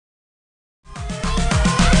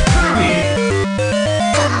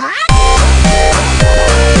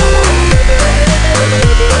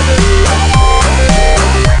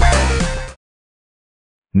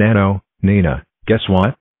Nano, Nina, guess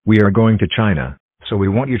what? We are going to China, so we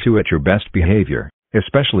want you to at your best behavior,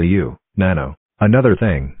 especially you, Nano. Another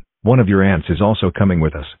thing, one of your aunts is also coming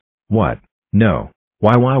with us. What? No.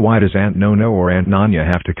 Why does Aunt Nono or Aunt Nanya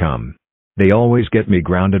have to come? They always get me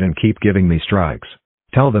grounded and keep giving me strikes.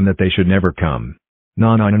 Tell them that they should never come.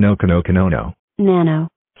 No. Nano,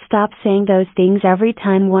 stop saying those things every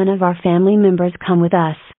time one of our family members come with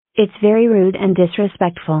us. It's very rude and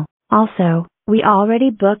disrespectful. Also, we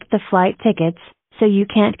already booked the flight tickets, so you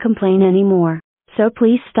can't complain anymore. So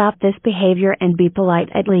please stop this behavior and be polite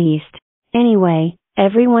at least. Anyway,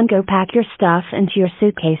 everyone go pack your stuff into your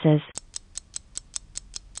suitcases.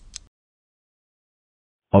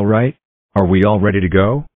 Alright, are we all ready to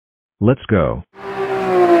go? Let's go.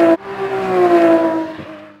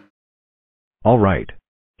 Alright.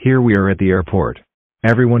 Here we are at the airport.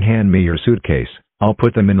 Everyone hand me your suitcase, I'll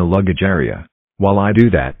put them in the luggage area. While I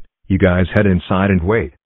do that, you guys head inside and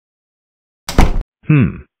wait.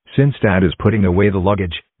 Since Dad is putting away the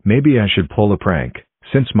luggage, maybe I should pull a prank,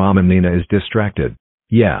 since Mom and Nina is distracted.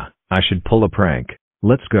 Yeah, I should pull a prank.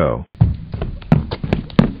 Let's go.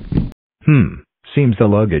 Seems the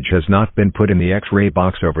luggage has not been put in the X-ray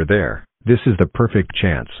box over there. This is the perfect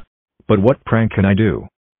chance. But what prank can I do?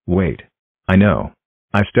 Wait. I know.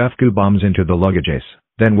 I stuff goo bombs into the luggages,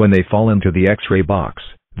 then when they fall into the X-ray box,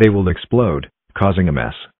 they will explode, causing a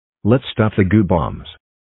mess. Let's stuff the goo bombs.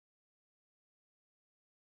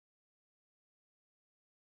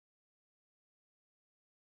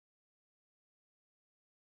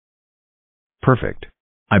 Perfect.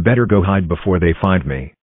 I better go hide before they find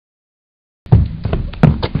me.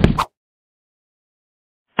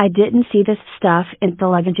 I didn't see this stuff in the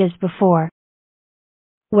luggages before.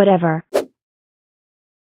 Whatever.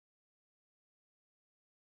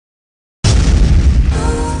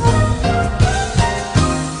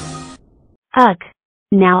 Ugh.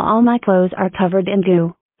 Now all my clothes are covered in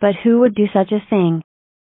goo, but who would do such a thing?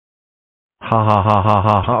 Ha ha ha ha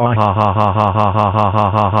ha ha ha ha ha ha ha ha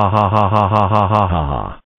ha ha ha ha ha ha ha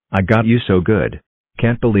ha. I got you so good.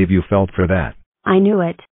 Can't believe you fell for that. I knew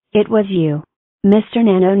it. It was you. Mr.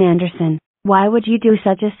 Nano Nanderson, why would you do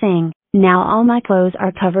such a thing? Now all my clothes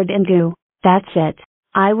are covered in goo. That's it.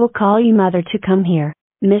 I will call you mother to come here.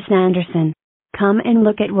 Miss Nanderson, come and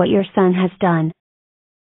look at what your son has done.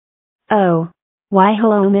 Oh. Why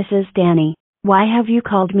hello Mrs. Danny. Why have you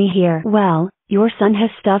called me here? Well, your son has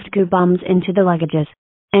stuffed goo bombs into the luggages.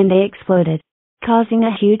 And they exploded. Causing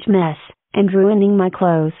a huge mess, and ruining my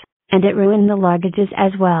clothes, and it ruined the luggages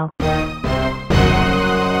as well.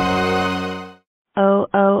 Oh,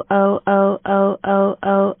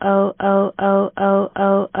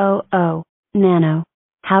 Nano.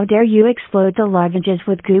 How dare you explode the luggages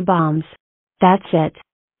with goo bombs? That's it.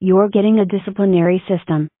 You're getting a disciplinary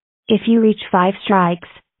system. If you reach 5 strikes,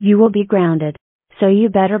 you will be grounded. So you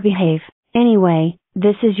better behave. Anyway,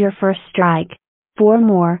 this is your first strike. 4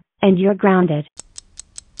 more, and you're grounded.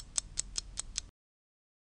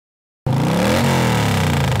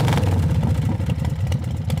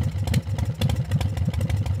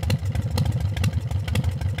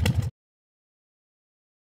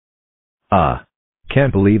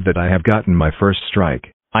 Can't believe that I have gotten my first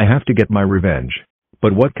strike. I have to get my revenge.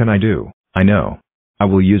 But what can I do? I know. I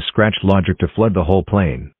will use Scratch Logic to flood the whole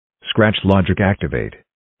plane. Scratch Logic activate.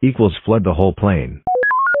 Equals flood the whole plane.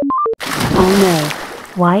 Oh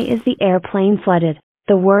no. Why is the airplane flooded?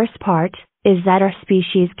 The worst part is that our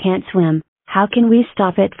species can't swim. How can we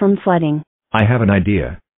stop it from flooding? I have an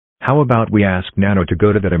idea. How about we ask Nano to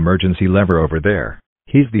go to that emergency lever over there?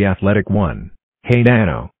 He's the athletic one. Hey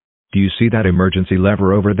Nano. Do you see that emergency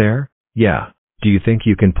lever over there? Yeah. Do you think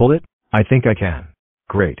you can pull it? I think I can.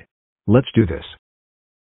 Great. Let's do this.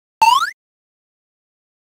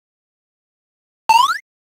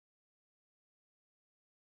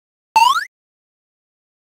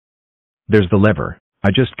 There's the lever.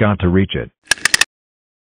 I just got to reach it.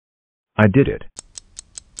 I did it.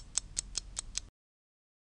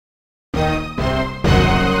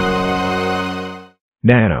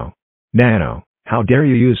 Nano. How dare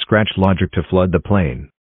you use Scratch Logic to flood the plane?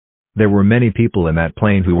 There were many people in that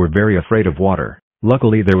plane who were very afraid of water.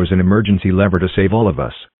 Luckily there was an emergency lever to save all of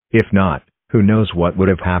us. If not, who knows what would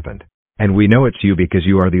have happened. And we know it's you because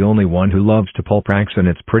you are the only one who loves to pull pranks and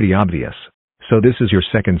it's pretty obvious. So this is your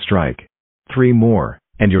second strike. 3 more,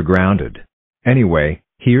 and you're grounded. Anyway,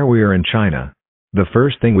 here we are in China. The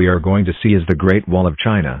first thing we are going to see is the Great Wall of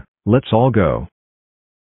China. Let's all go.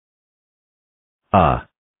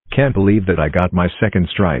 Can't believe that I got my second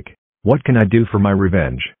strike. What can I do for my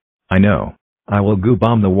revenge? I know. I will goo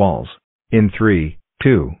bomb the walls. In 3,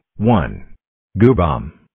 2, 1. Goo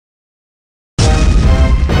bomb.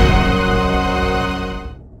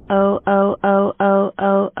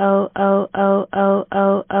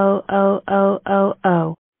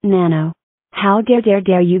 Nano. How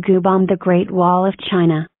dare you goo bomb the Great Wall of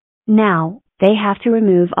China. Now, they have to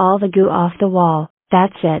remove all the goo off the wall,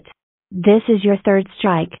 that's it. This is your third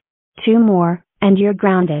strike. 2 more, and you're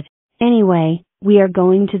grounded. Anyway, we are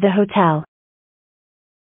going to the hotel.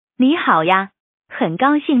 你好呀，很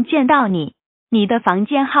高兴见到你。你的房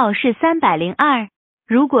间号是302。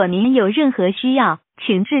如果您有任何需要，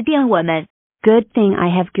请致电我们。Good thing I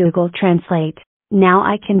have Google Translate. Now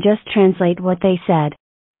I can just translate what they said.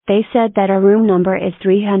 They said that our room number is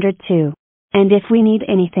 302. And if we need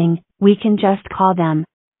anything, we can just call them.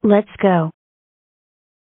 Let's go.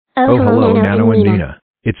 Oh, hello, Nano and Nina.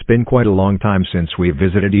 It's been quite a long time since we've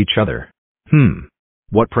visited each other.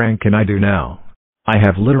 What prank can I do now? I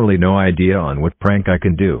have literally no idea on what prank I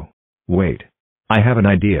can do. Wait. I have an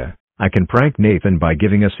idea. I can prank Nathan by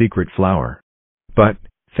giving a secret flower. But,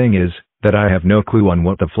 thing is, that I have no clue on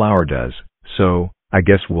what the flower does, so, I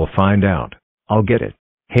guess we'll find out. I'll get it.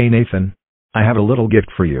 Hey Nathan. I have a little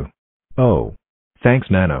gift for you. Oh. Thanks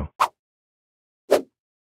Nano.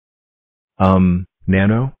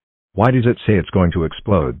 Nano? Why does it say it's going to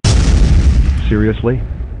explode? Seriously?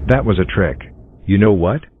 That was a trick. You know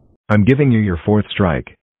what? I'm giving you your 4th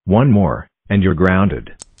strike. 1 more, and you're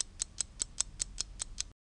grounded.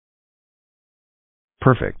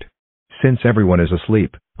 Perfect. Since everyone is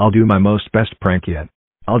asleep, I'll do my most best prank yet.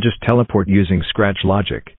 I'll just teleport using Scratch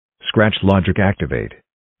Logic. Scratch Logic activate.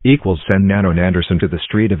 Equals send Nano and Anderson to the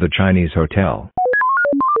street of the Chinese hotel.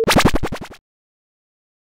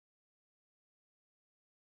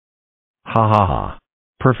 Ha ha ha.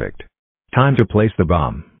 Perfect. Time to place the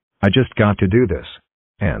bomb. I just got to do this.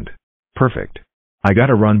 And. Perfect. I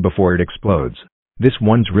gotta run before it explodes. This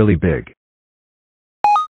one's really big.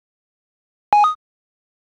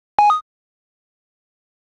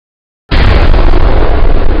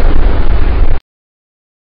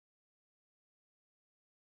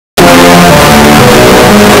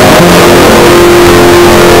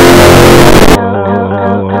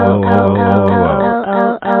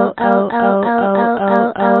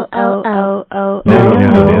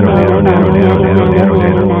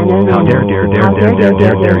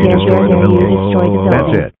 Dare you destroy the building.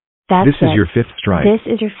 That's it. This is your 5th strike. This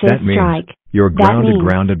is your 5th that means strike. You're grounded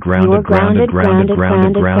until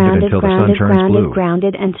the sun turns blue.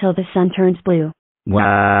 Grounded until the sun turns blue. Wow.